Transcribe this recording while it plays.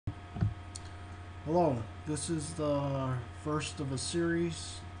Hello, this is the first of a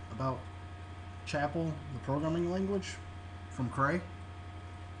series about Chapel, the programming language from Cray.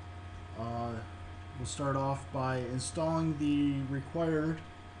 We'll start off by installing the required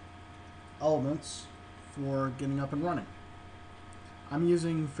elements for getting up and running. I'm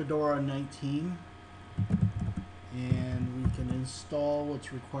using Fedora 19, and we can install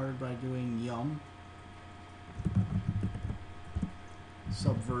what's required by doing yum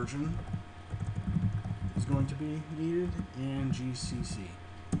subversion is going to be needed, and GCC.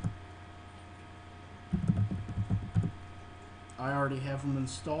 I already have them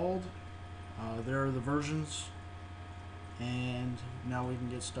installed. There are the versions, and now we can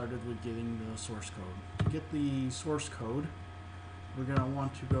get started with getting the source code. To get the source code, we're going to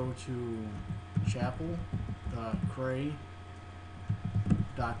want to go to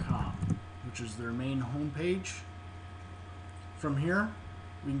chapel.cray.com, which is their main homepage. From here,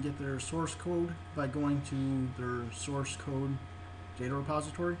 we can get their source code by going to their source code data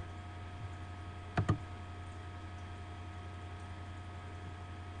repository.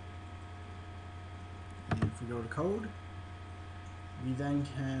 And if we go to code, we then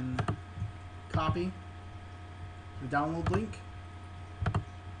can copy the download link.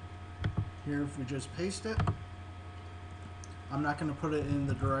 Here, if we just paste it, I'm not going to put it in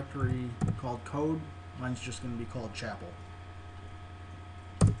the directory called code. Mine's just going to be called Chapel.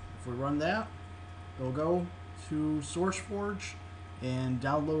 If we run that, it'll go to SourceForge and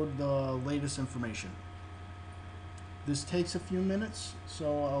download the latest information. This takes a few minutes,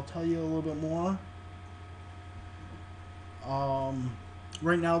 so I'll tell you a little bit more.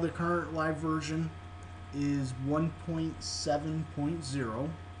 Right now, the current live version is 1.7.0.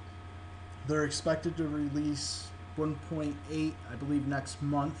 They're expected to release 1.8, I believe, next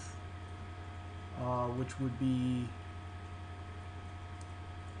month, which would be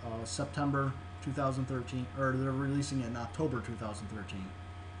September 2013, or they're releasing it in October 2013.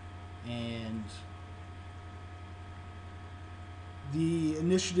 And the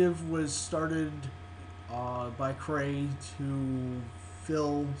initiative was started by Cray to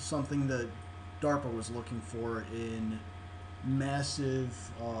fill something that DARPA was looking for in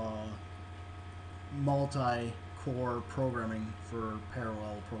massive multi-core programming for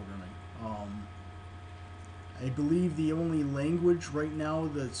parallel programming. I believe the only language right now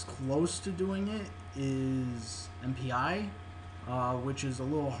that's close to doing it is MPI, which is a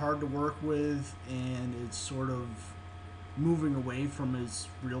little hard to work with, and it's sort of moving away from its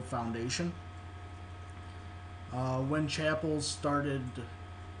real foundation. When Chapel started,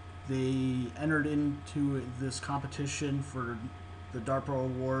 they entered into this competition for the DARPA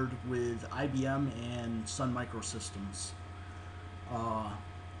award with IBM and Sun Microsystems.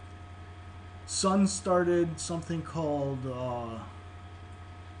 Sun started something called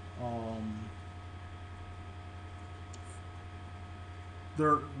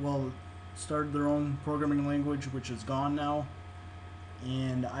started their own programming language, which is gone now,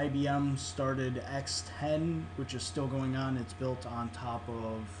 and IBM started X10, which is still going on. It's built on top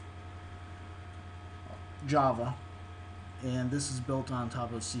of Java, and this is built on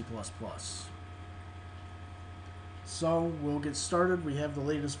top of C++. So we'll get started. We have the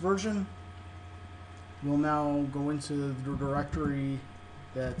latest version. We'll now go into the directory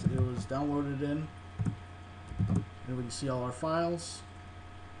that it was downloaded in, and we can see all our files.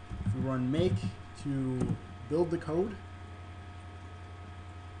 If we run make to build the code,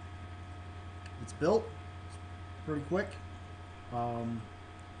 it's built. It's pretty quick. To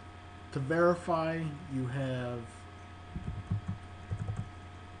verify, you have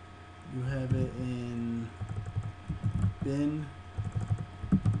it in bin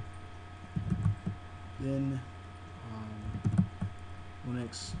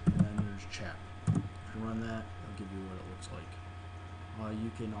Linux, and then there's chap. If you run that, it'll give you what it looks like.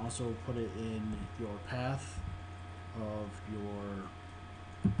 You can also put it in your path of your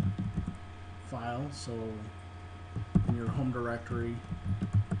file. So in your home directory,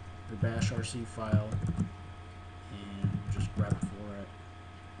 your bash rc file, and just grab it for it.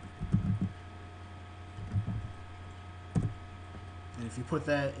 And if you put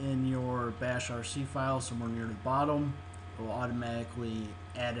that in your bash rc file somewhere near the bottom, it will automatically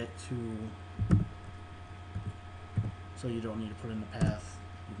add it to, so you don't need to put in the path.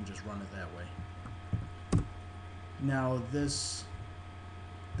 You can just run it that way. Now this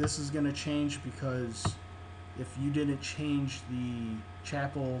is going to change, because if you didn't change the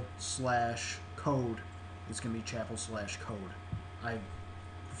chapel/code, it's going to be chapel/code. I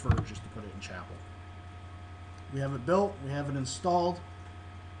prefer just to put it in chapel. We have it built, we have it installed.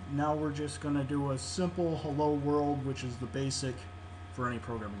 Now we're just going to do a simple hello world, which is the basic for any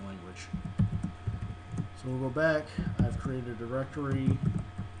programming language. So we'll go back. I've created a directory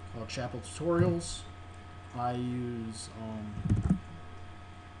called Chapel Tutorials. I use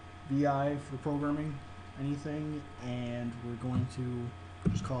VI for programming anything, and we're going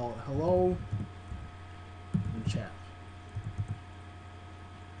to just call it hello and chat.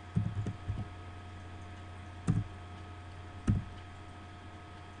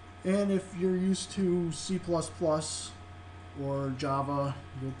 And if you're used to C++ or Java,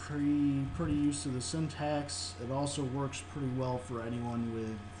 you're pretty used to the syntax. It also works pretty well for anyone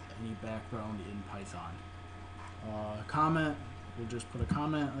with any background in Python. Comment, we'll just put a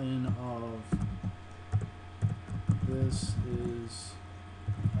comment in of this is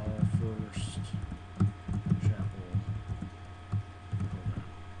our first Chapel program.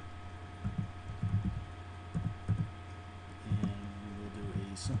 And we will do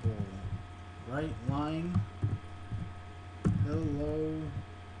a simple write line, hello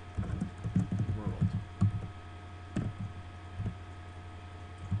world.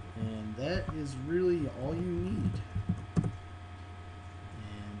 And that is really all you need. And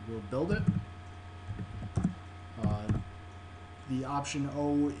we'll build it. The option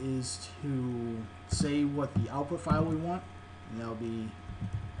O is to say what the output file we want, and that'll be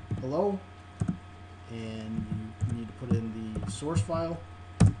hello. And you need to put in the source file,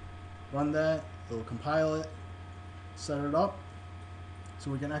 run that, it'll compile it, set it up so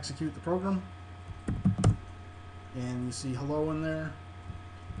we can execute the program. And you see hello in there.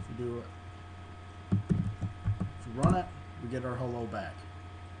 If you run it, we get our hello back.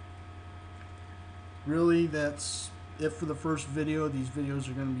 Really, that's it for the first video. These videos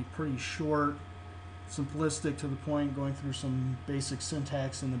are going to be pretty short, simplistic to the point, going through some basic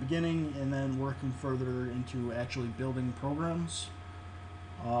syntax in the beginning and then working further into actually building programs.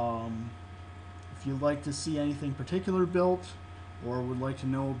 If you'd like to see anything particular built, or would like to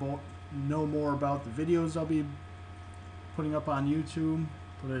know more about the videos I'll be putting up on YouTube,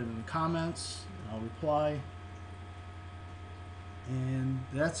 put it in the comments and I'll reply. And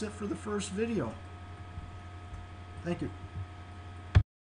that's it for the first video. Thank you.